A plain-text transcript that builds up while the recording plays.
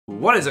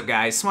What is up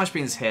guys,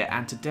 Smallishbeans here,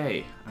 and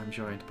today I'm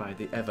joined by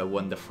the ever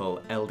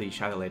wonderful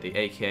LDShadowlady,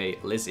 aka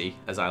Lizzie,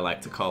 as I like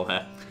to call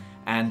her.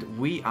 And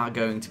we are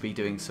going to be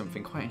doing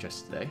something quite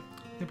interesting today.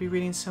 We're going to be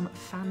reading some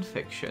fan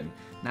fiction.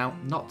 Now,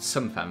 not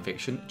some fan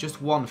fiction,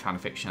 just one fan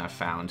fiction I've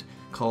found,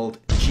 called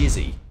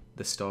Jizzy,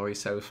 the story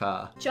so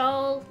far.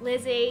 Joel,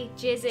 Lizzie,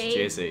 Jizzy.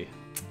 Jizzy.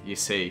 You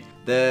see,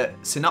 the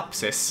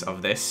synopsis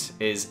of this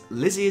is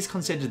Lizzie is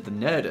considered the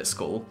nerd at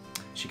school.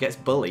 She gets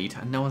bullied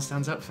and no one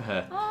stands up for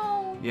her. Oh.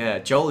 Yeah,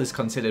 Joel is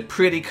considered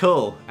pretty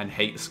cool and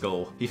hates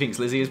school. He thinks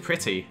Lizzie is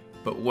pretty,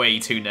 but way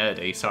too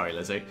nerdy. Sorry,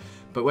 Lizzie.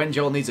 But when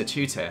Joel needs a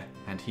tutor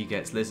and he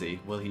gets Lizzie,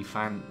 will he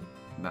fan...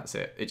 That's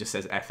it. It just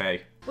says FA.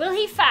 Will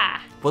he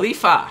fa? Will he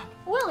fa?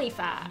 Will he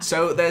fa?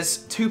 So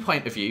there's two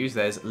point of views.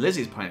 There's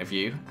Lizzie's point of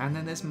view, and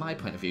then there's my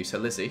point of view. So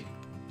Lizzie, do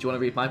you want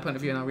to read my point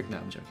of view and I'll read... No,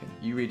 I'm joking.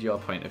 You read your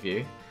point of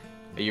view.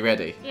 Are you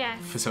ready? Yeah.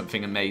 For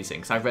something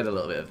amazing? Because I've read a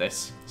little bit of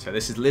this. So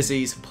this is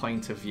Lizzie's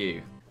point of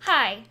view.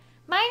 Hi,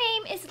 my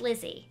name is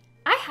Lizzie.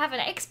 I have an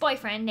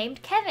ex-boyfriend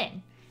named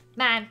Kevin.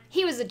 Man,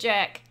 he was a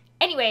jerk.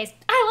 Anyways,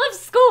 I love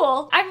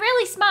school. I'm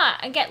really smart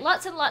and get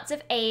lots and lots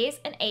of A's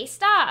and A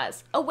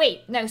stars. Oh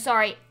wait, no,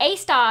 sorry. A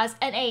stars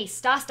and A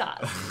stars.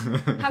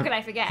 How could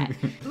I forget?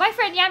 My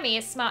friend Yami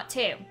is smart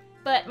too,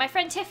 but my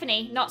friend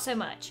Tiffany, not so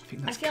much.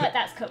 I feel like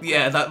that's cut.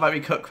 Yeah, that might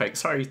be cut quick.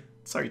 Sorry,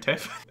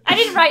 Tiff. I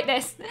didn't write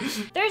this.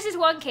 There's this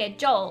one kid,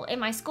 Joel, in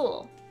my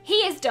school. He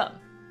is dumb.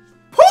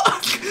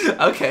 What?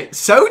 Okay,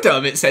 so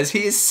dumb it says.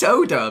 He is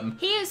so dumb.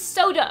 He is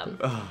so dumb.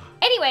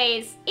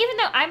 Anyways, even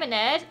though I'm a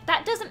nerd,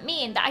 that doesn't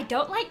mean that I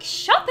don't like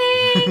shopping.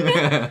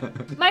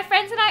 My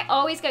friends and I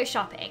always go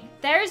shopping.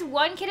 There is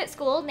one kid at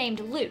school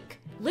named Luke.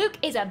 Luke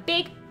is a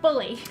big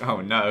bully.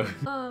 Oh no.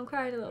 Oh, I'm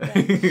crying a little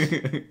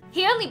bit.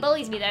 He only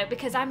bullies me though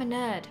because I'm a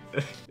nerd.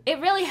 It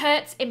really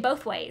hurts in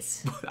both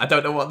ways. I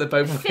don't know what they're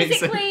both ways.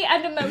 Physically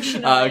and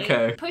emotionally.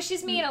 Okay.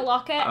 Pushes me in a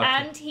locker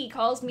and he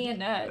calls me a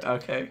nerd.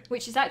 Okay.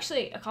 Which is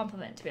actually a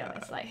compliment, to be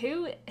honest. Like,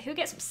 who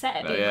gets upset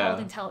at being called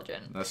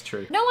intelligent? That's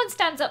true. No one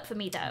stands up for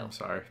me though. I'm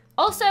sorry.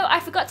 Also, I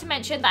forgot to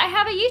mention that I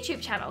have a YouTube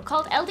channel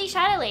called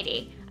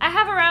LDShadowlady. I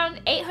have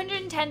around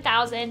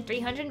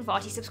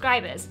 810,340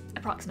 subscribers,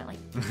 approximately.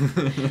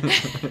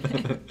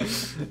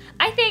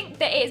 I think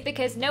that it is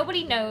because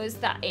nobody knows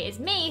that it is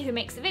me who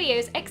makes the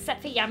videos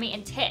except for Yami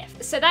and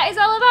Tiff. So that is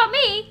all about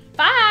me.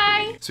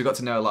 Bye! So we got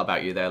to know a lot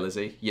about you there,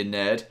 Lizzie. You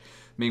nerd.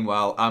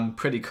 Meanwhile, I'm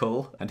pretty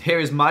cool. And here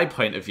is my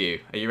point of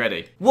view. Are you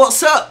ready?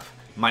 What's up?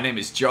 My name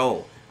is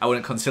Joel. I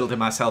wouldn't consider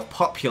myself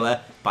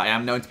popular, but I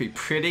am known to be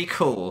pretty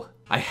cool.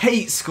 I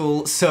hate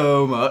school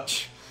so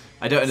much.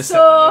 I don't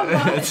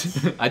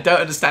understand. I don't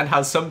understand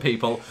how some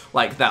people,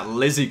 like that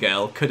Lizzie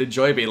girl, could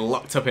enjoy being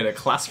locked up in a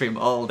classroom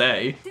all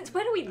day. Since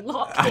when are we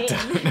locked in?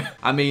 Don't know.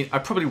 I mean, I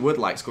probably would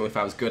like school if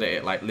I was good at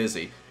it, like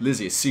Lizzie.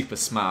 Lizzie is super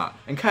smart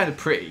and kind of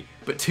pretty,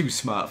 but too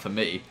smart for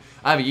me.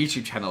 I have a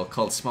YouTube channel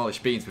called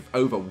Smallishbeans with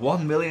over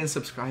 1 million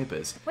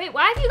subscribers. Wait,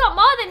 why have you got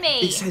more than me?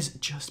 It says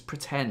just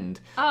pretend.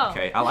 Oh.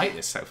 Okay, I like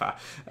this so far.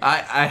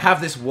 I have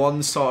this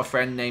one sort of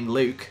friend named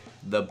Luke,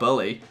 the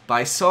bully.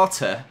 By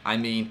sorta, I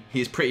mean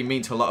he's pretty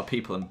mean to a lot of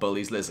people and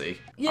bullies Lizzie.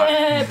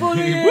 Yeah,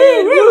 bully!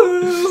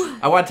 Woo!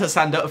 I want to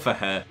stand up for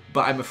her,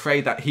 but I'm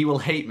afraid that he will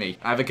hate me.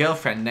 I have a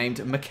girlfriend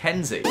named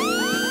Mackenzie.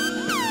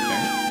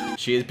 Okay.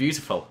 She is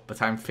beautiful,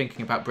 but I'm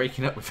thinking about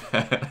breaking up with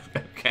her.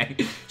 Okay,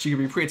 she can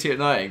be pretty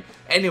annoying.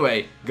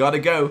 Anyway, gotta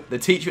go. The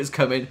teacher is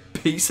coming.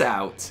 Peace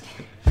out.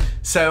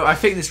 So I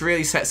think this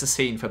really sets the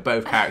scene for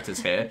both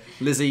characters here.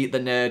 Lizzie, the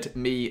nerd,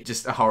 me,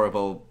 just a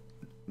horrible,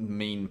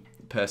 mean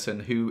person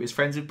who is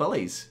friends with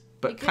bullies,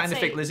 but kind of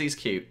think Lizzie's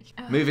cute.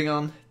 Moving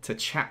on to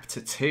chapter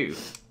 2.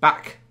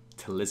 Back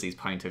to Lizzie's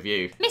point of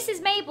view.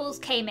 Mrs.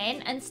 Mabels came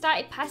in and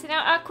started passing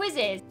out our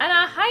quizzes, and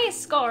our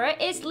highest scorer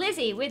is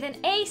Lizzie with an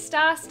A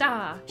star,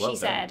 she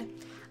said.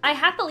 I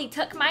happily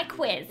took my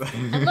quiz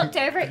and looked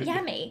over at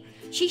Yami.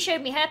 She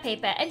showed me her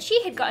paper and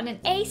she had gotten an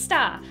A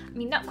star. I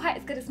mean, not quite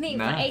as good as me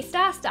with an A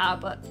star,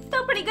 but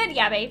still pretty good,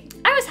 Yami.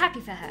 I was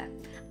happy for her.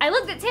 I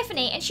looked at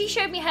Tiffany and she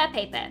showed me her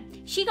paper.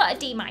 She got a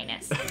D-.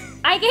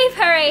 I gave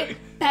her a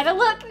better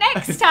luck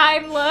next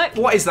time look.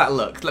 What is that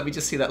look? Let me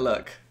just see that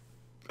look.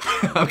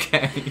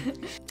 Okay.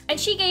 And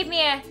she gave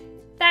me a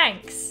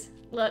thanks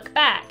look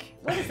back.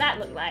 What does that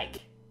look like?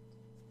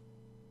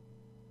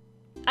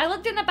 I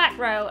looked in the back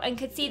row and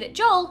could see that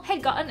Joel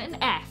had gotten an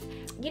F.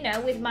 You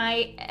know, with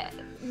my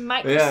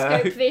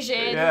microscope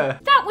vision. Yeah.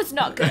 That was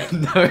not good.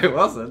 No, it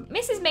wasn't.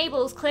 Mrs.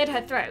 Mabels cleared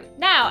her throat.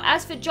 Now,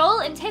 as for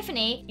Joel and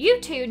Tiffany,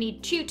 you two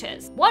need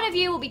tutors. One of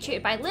you will be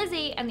tutored by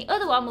Lizzie and the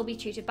other one will be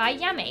tutored by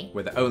Yami.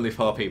 With only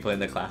 4 people in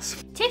the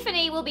class.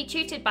 Tiffany will be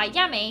tutored by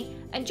Yami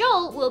and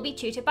Joel will be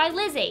tutored by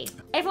Lizzie.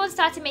 Everyone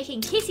started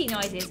making kissy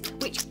noises,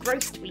 which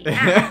grossed me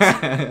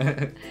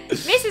out.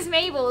 Mrs.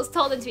 Mabels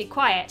told them to be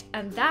quiet,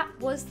 and that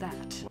was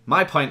that.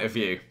 My point of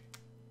view.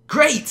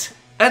 Great!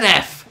 An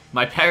F!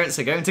 My parents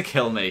are going to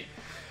kill me.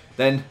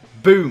 Then,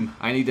 boom,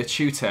 I need a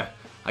tutor.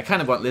 I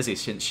kind of want Lizzie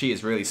since she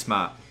is really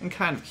smart and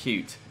kind of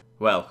cute.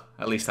 Well,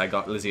 at least I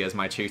got Lizzie as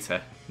my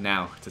tutor.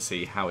 Now, to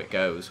see how it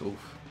goes.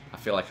 Oof, I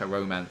feel like a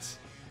romance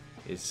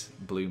is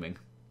blooming.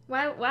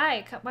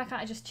 Why can't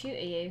I just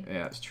tutor you?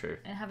 Yeah, that's true.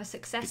 And have a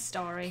success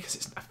story? Because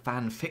it's a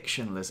fan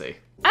fiction, Lizzie.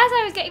 As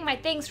I was getting my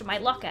things from my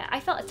locker, I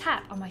felt a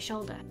tap on my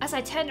shoulder. As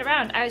I turned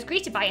around, I was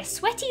greeted by a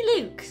sweaty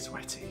Luke.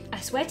 Sweaty.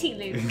 A sweaty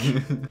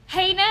Luke.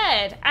 Hey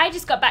nerd, I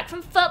just got back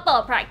from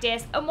football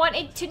practice and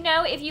wanted to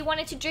know if you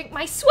wanted to drink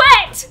my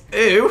sweat.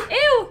 Ew.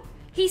 Ew.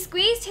 He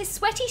squeezed his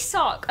sweaty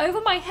sock over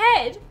my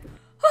head.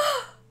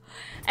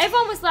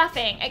 Everyone was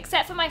laughing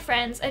except for my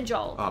friends and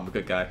Joel. Oh, I'm a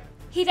good guy.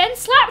 He then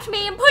slapped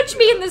me and punched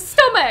me in the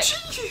stomach.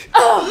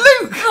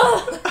 Luke!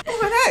 Oh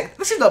my heck!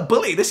 This is not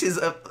bullying, this is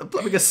a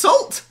blooming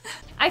assault!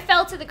 I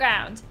fell to the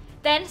ground.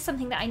 Then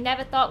something that I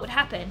never thought would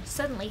happen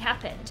suddenly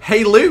happened.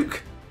 Hey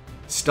Luke!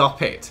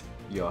 Stop it.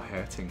 You're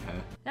hurting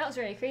her. That was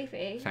really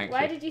creepy. Thank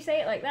Why you. did you say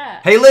it like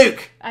that? Hey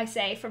Luke! I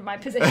say from my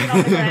position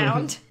on the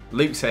ground.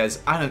 Luke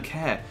says, I don't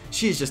care.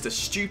 She is just a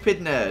stupid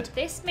nerd.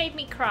 This made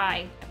me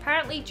cry.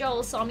 Apparently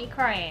Joel saw me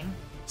crying.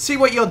 See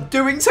what you're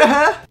doing to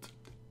her?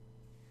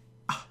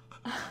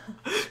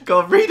 Go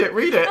on, read it.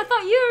 I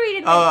thought you were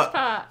reading this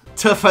part.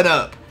 Toughen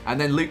up. And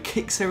then Luke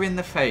kicks her in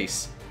the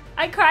face.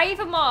 I cry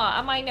even more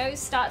and my nose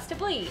starts to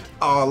bleed.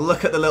 Oh,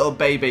 look at the little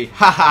baby.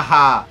 Ha ha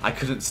ha. I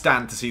couldn't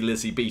stand to see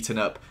Lizzie beaten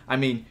up. I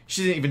mean,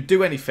 she didn't even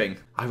do anything.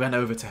 I ran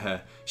over to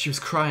her. She was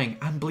crying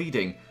and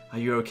bleeding. Are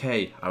you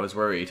okay? I was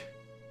worried.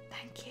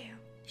 Thank you.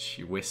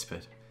 She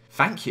whispered.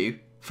 Thank you?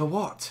 For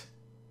what?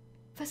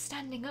 For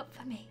standing up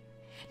for me.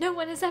 No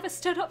one has ever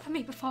stood up for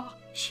me before.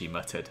 She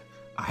muttered.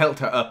 I helped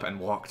her up and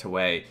walked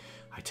away.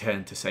 I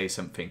turned to say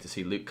something to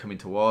see Luke coming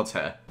towards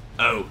her.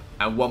 Oh,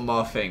 and one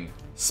more thing.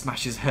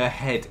 Smashes her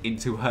head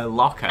into her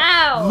locker.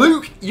 Ow!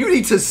 Luke, you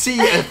need to see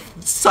a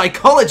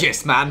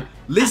psychologist, man.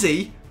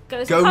 Lizzie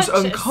goes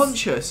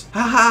unconscious.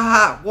 Ha ha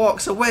ha,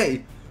 walks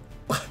away.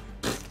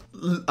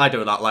 I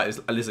do not like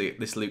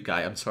this Luke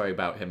guy. I'm sorry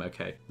about him,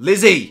 okay?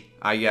 Lizzie!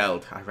 I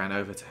yelled. I ran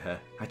over to her.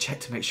 I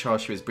checked to make sure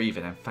she was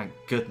breathing, and thank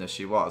goodness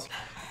she was.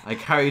 I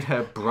carried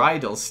her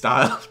bridal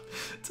style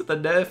to the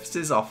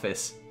nurse's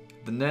office.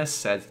 The nurse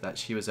said that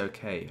she was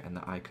okay and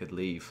that I could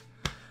leave.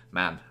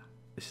 Man,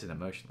 this is an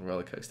emotional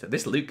roller coaster.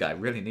 This Luke guy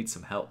really needs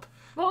some help.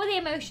 What were the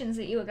emotions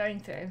that you were going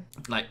through?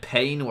 Like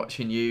pain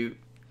watching you...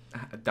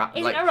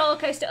 Isn't a roller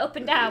coaster up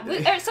and down?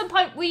 At some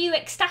point, were you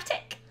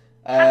ecstatic?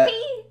 Happy?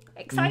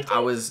 Excited? I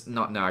was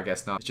not. No, I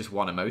guess not. It's just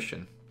one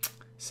emotion.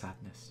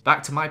 Sadness.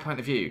 Back to my point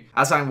of view.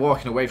 As I'm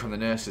walking away from the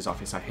nurse's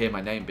office, I hear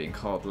my name being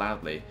called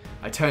loudly.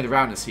 I turned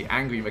around and see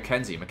angry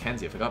Mackenzie,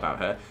 I forgot about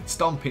her,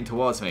 stomping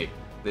towards me.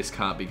 This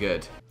can't be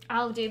good.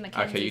 I'll do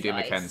Mackenzie. Okay, you do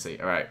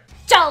Mackenzie. All right.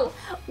 Joel,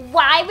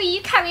 why were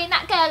you carrying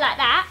that girl like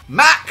that?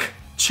 Mac!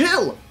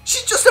 Chill!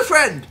 She's just a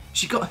friend!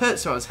 She got hurt,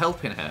 so I was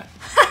helping her.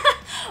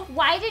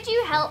 Why did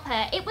you help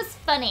her? It was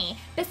funny.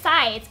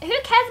 Besides, who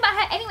cares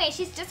about her anyway?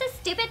 She's just a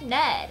stupid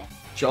nerd.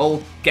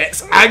 Joel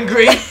gets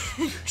angry.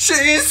 She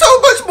is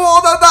so much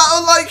more than that,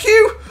 unlike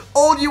you.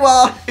 All you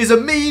are is a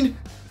mean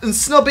and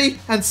snobby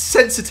and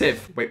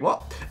sensitive. Wait,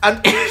 what?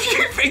 And if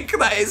you think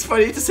that it's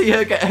funny to see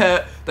her get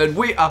hurt, then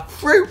we are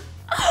through.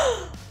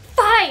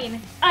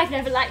 Fine. I've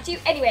never liked you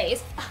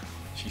anyways.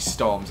 She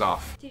storms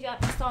off. Did you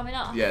like me storming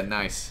off? Yeah,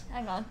 nice.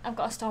 Hang on, I've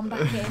got to storm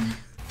back in.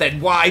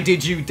 Then why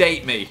did you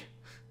date me?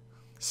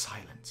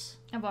 Silence.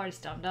 I've already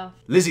stormed off.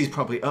 Lizzie's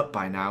probably up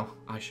by now.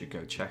 I should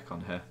go check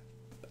on her.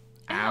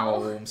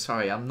 Ow. Ow, I'm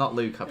sorry, I'm not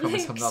Luke. I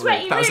promise I'm not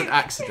Sweaty Luke. That was an Luke.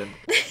 accident.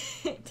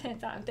 It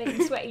turns out I'm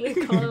dating Sweaty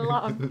Luke all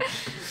along.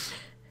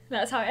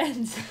 That's how it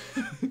ends.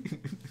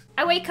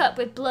 I wake up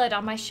with blood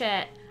on my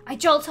shirt. I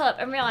jolt up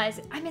and realise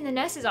I'm in the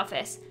nurse's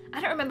office.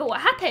 I don't remember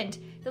what happened.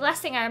 The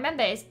last thing I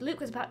remember is Luke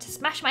was about to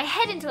smash my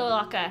head into the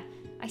locker.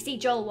 I see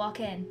Joel walk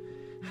in.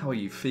 How are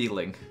you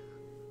feeling?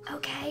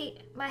 Okay,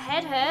 my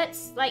head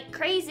hurts like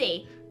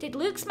crazy. Did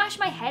Luke smash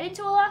my head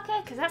into a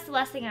locker? Because that's the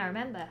last thing I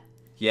remember.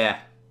 Yeah.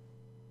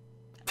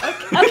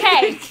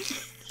 Okay.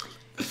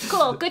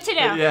 Cool, good to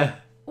know. Yeah.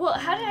 Well,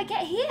 how did I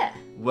get here?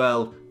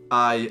 Well,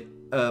 I,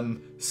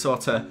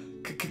 sorta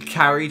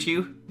carried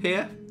you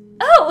here.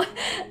 Oh,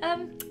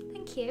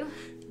 thank you.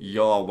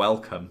 You're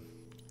welcome.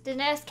 The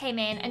nurse came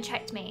in and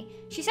checked me.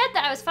 She said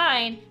that I was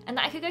fine and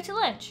that I could go to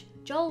lunch.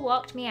 Joel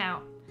walked me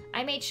out.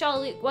 I made sure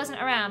Luke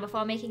wasn't around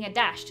before making a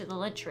dash to the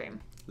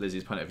lunchroom.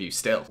 Lizzie's point of view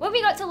still. When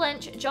we got to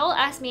lunch, Joel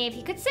asked me if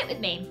he could sit with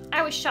me.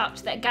 I was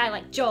shocked that a guy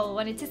like Joel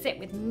wanted to sit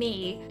with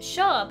me.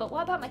 Sure, but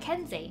what about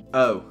Mackenzie?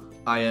 Oh,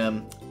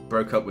 I,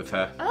 broke up with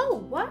her.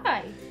 Oh,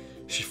 why?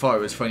 She thought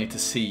it was funny to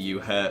see you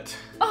hurt.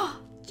 Oh,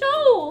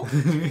 Joel!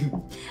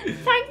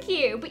 Thank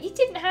you, but you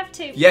didn't have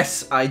to.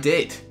 Yes, I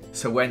did.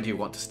 So when do you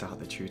want to start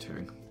the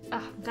tutoring? Oh,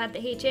 I'm glad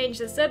that he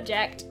changed the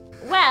subject.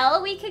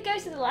 Well, we could go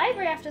to the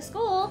library after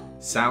school.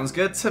 Sounds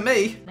good to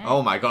me. No.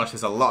 Oh my gosh,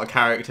 there's a lot of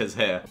characters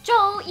here.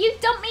 Joel, you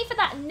dumped me for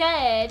that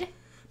nerd.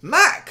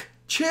 Mac,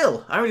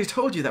 chill. I already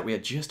told you that we are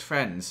just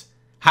friends.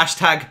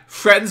 Hashtag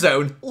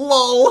friendzone.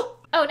 LOL.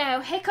 Oh no,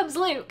 here comes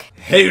Luke.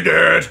 Hey,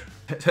 nerd.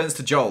 Turns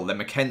to Joel, then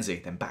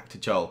Mackenzie, then back to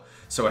Joel.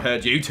 So I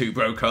heard you two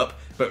broke up,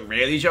 but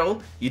really,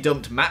 Joel? You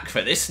dumped Mac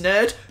for this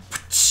nerd?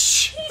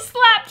 He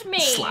slapped me.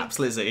 Slaps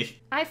Lizzie.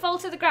 I fall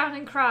to the ground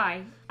and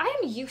cry. I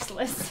am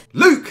useless.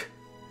 Luke!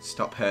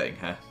 Stop hurting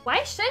her.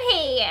 Why should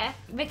he?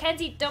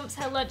 Mackenzie dumps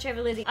her lunch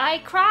over Lizzie. I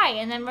cry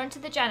and then run to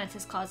the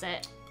janitor's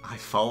closet. I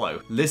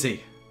follow.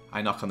 Lizzie,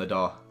 I knock on the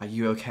door. Are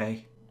you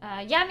okay?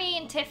 Yami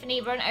and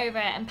Tiffany run over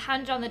and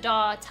pound on the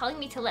door, telling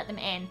me to let them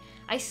in.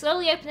 I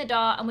slowly opened the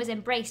door and was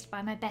embraced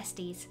by my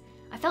besties.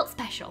 I felt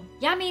special.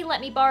 Yami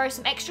let me borrow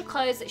some extra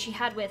clothes that she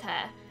had with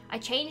her. I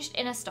changed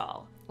in a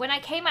stall. When I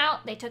came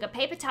out, they took a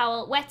paper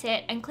towel, wet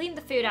it, and cleaned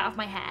the food out of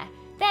my hair.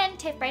 Then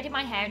Tiff braided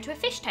my hair into a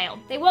fishtail.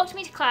 They walked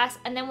me to class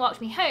and then walked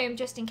me home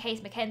just in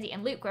case Mackenzie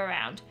and Luke were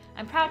around.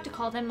 I'm proud to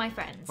call them my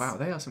friends. Wow,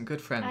 they are some good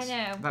friends. I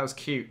know. That was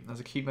cute. That was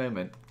a cute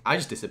moment. I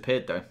just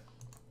disappeared though.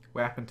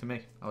 What happened to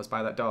me? I was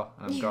by that door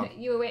and I'm gone.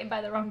 You were waiting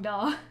by the wrong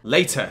door.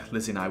 Later,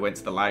 Lizzie and I went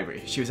to the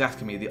library. She was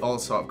asking me all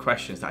sort of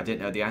questions that I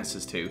didn't know the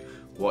answers to.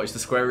 What is the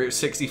square root of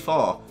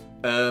 64?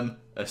 A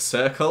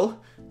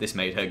circle? This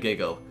made her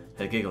giggle.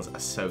 Her giggles are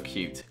so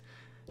cute.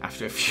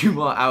 After a few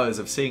more hours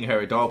of seeing her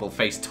adorable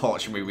face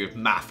torture me with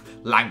math,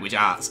 language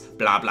arts,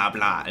 blah blah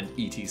blah, and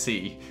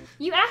etc.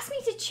 You asked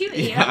me to tutor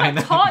you, Yeah, I'm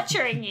not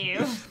torturing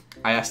you.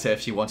 I asked her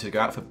if she wanted to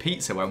go out for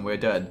pizza when we were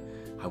done.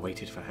 I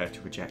waited for her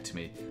to reject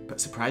me, but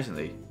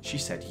surprisingly, she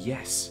said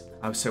yes.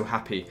 I was so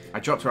happy. I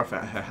dropped her off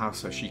at her house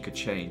so she could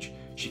change.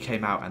 She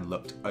came out and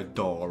looked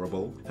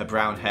adorable. Her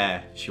brown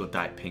hair, she'll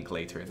dye it pink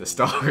later in the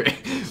story,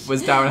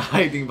 was down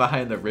hiding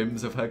behind the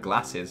rims of her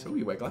glasses. Oh,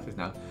 you wear glasses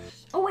now.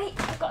 Oh wait,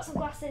 I've got some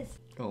glasses.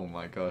 Oh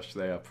my gosh,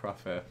 they are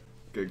proper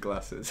good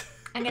glasses.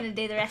 I'm gonna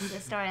do the rest of the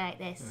story like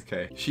this.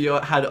 Okay. She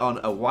had on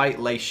a white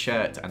lace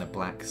shirt and a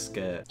black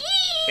skirt.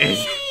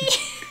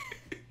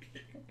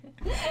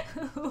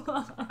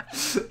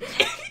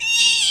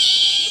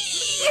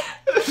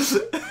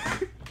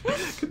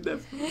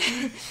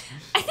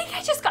 I think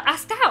I just got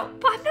asked out,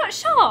 but I'm not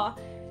sure.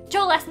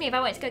 Joel asked me if I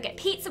wanted to go get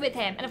pizza with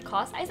him, and of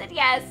course I said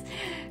yes.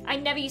 I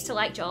never used to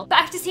like Joel, but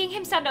after seeing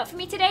him stand up for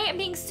me today and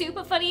being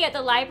super funny at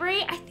the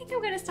library, I think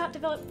I'm gonna start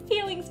developing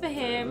feelings for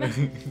him.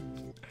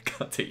 I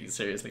can't take you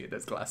seriously in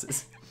those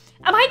glasses.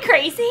 Am I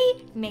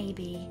crazy?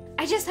 Maybe.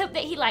 I just hope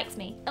that he likes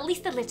me, at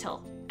least a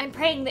little. I'm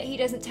praying that he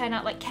doesn't turn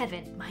out like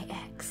Kevin, my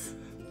ex.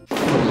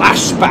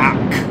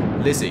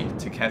 Flashback! Lizzie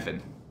to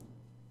Kevin.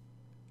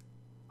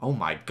 Oh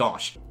my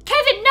gosh.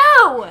 Kevin,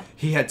 no!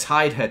 He had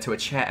tied her to a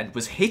chair and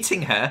was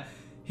hitting her.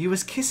 He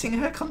was kissing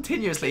her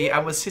continuously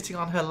and was sitting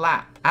on her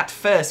lap. At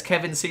first,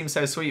 Kevin seemed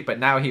so sweet, but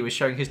now he was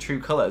showing his true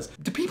colours.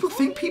 Do people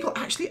think people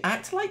actually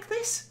act like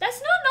this?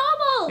 That's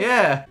not normal!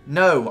 Yeah.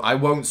 No, I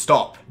won't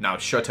stop. Now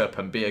shut up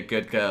and be a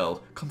good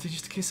girl.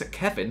 Continues to kiss at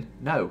Kevin?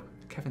 No.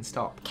 Kevin,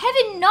 stop.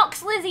 Kevin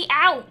knocks Lizzie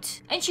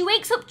out, and she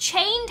wakes up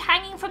chained,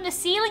 hanging from the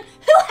ceiling.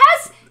 Who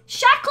has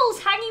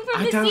shackles hanging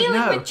from the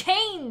ceiling with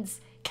chains?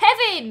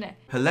 Kevin!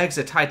 Her legs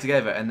are tied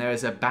together and there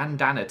is a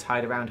bandana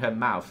tied around her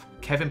mouth.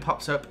 Kevin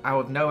pops up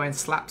out of nowhere and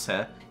slaps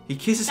her. He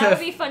kisses her. That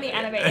would be funny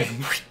animated.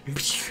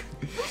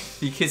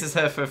 He kisses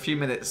her for a few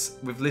minutes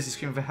with Lizzie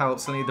screaming for help.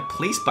 Suddenly the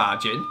police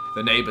barge in.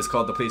 The neighbours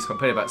called the police,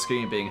 complaining about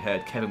screaming being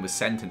heard. Kevin was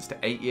sentenced to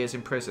 8 years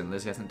in prison.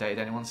 Lizzie hasn't dated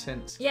anyone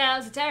since. Yeah, it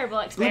was a terrible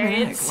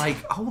experience. Like,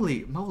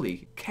 holy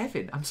moly,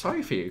 Kevin, I'm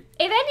sorry for you.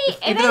 If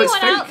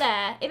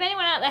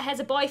anyone out there has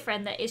a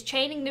boyfriend that is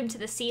chaining them to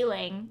the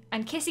ceiling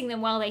and kissing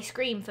them while they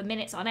scream for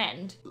minutes on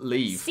end,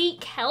 leave.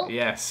 Seek help.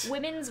 Yes.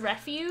 Women's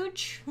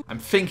refuge. I'm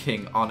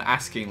thinking on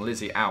asking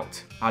Lizzie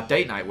out. Our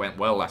date night went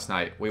well last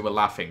night. We were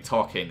laughing,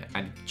 talking,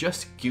 and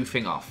just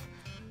goofing off.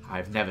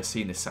 I've never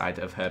seen this side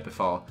of her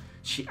before.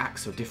 She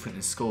acts so different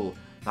in school.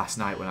 Last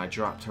night when I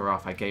dropped her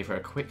off, I gave her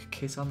a quick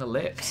kiss on the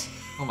lips.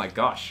 Oh my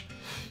gosh.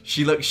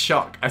 She looked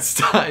shocked and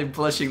started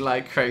blushing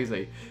like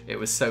crazy. It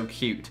was so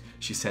cute.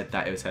 She said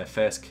that it was her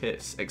first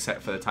kiss,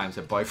 except for the times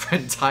her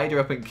boyfriend tied her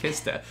up and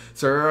kissed her.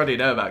 So I already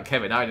know about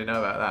Kevin, I already know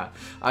about that.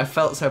 I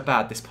felt so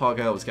bad. This poor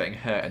girl was getting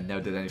hurt and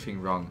never did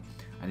anything wrong.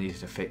 I needed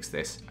to fix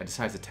this. I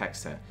decided to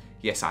text her.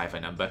 Yes, I have her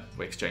number.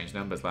 We exchanged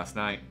numbers last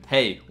night.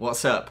 Hey,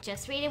 what's up?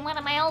 Just reading one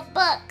of my old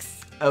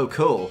books. Oh,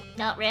 cool.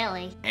 Not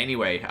really.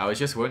 Anyway, I was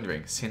just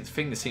wondering, since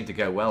things seemed to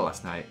go well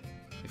last night,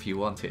 if you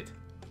wanted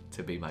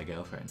to be my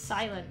girlfriend.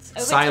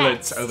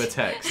 Silence over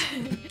text.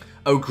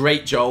 Oh,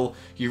 great, Joel.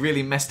 You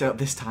really messed it up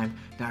this time.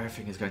 Now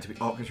everything is going to be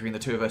awkward between the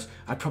two of us.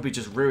 I probably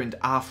just ruined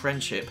our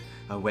friendship.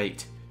 Oh,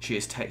 wait. She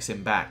is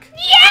texting back.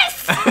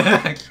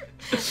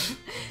 Yes!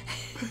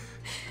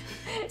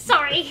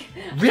 Sorry.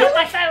 Really?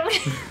 My phone.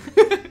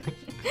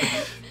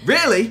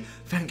 Really?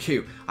 Thank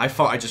you. I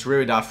thought I just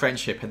ruined our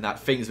friendship and that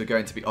things were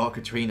going to be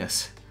awkward between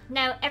us.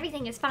 No,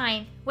 everything is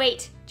fine.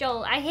 Wait,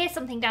 Joel, I hear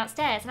something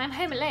downstairs and I'm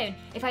home alone.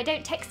 If I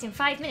don't text in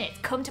 5 minutes,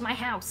 come to my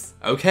house.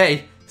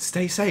 Okay.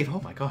 Stay safe.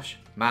 Oh my gosh.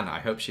 Man, I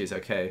hope she is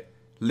okay.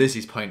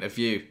 Lizzie's point of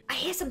view. I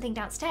hear something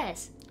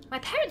downstairs. My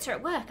parents are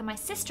at work and my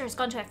sister has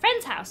gone to her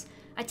friend's house.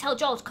 I tell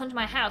Joel to come to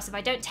my house if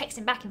I don't text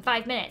him back in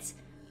 5 minutes.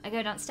 I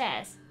go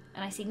downstairs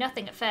and I see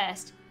nothing at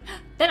first.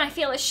 Then I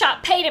feel a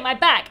sharp pain in my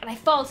back and I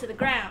fall to the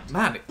ground.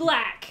 Man.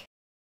 Black.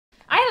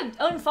 I have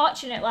an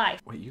unfortunate life.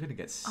 Wait, you're going to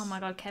get... Oh my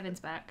god, Kevin's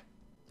back.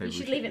 Maybe you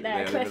should leave it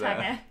there,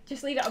 cliffhanger.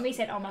 Just leave it on me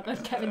saying, oh my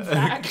god, Kevin's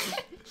back.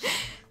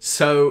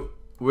 So,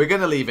 we're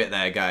going to leave it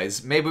there,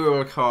 guys. Maybe we'll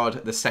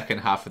record the second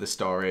half of the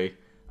story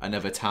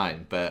another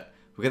time, but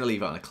We're going to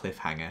leave it on a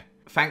cliffhanger.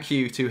 Thank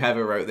you to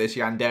whoever wrote this,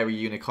 Yandere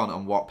Unicorn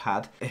on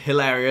Wattpad.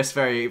 Hilarious,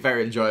 very,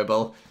 very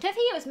enjoyable. I don't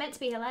think it was meant to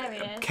be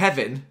hilarious.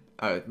 Kevin,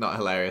 oh, not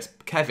hilarious,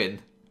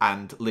 Kevin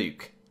and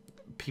Luke,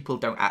 people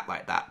don't act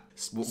like that.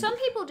 Some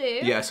people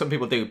do. Yeah, some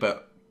people do,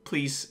 but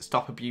please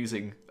stop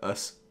abusing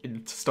us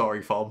in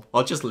story form.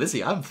 Or just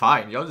Lizzie, I'm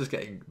fine. You're just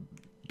getting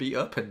beat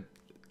up and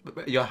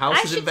your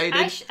house is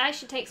invaded. I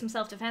should take some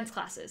self-defense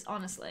classes,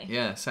 honestly.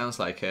 Yeah, sounds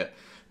like it.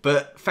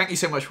 But thank you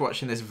so much for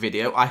watching this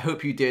video. I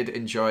hope you did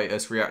enjoy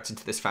us reacting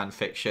to this fan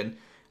fiction.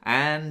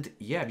 And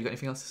yeah, have you got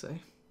anything else to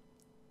say?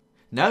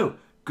 No.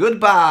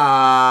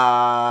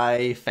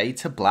 Goodbye. Fade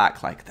to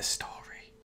black like the story.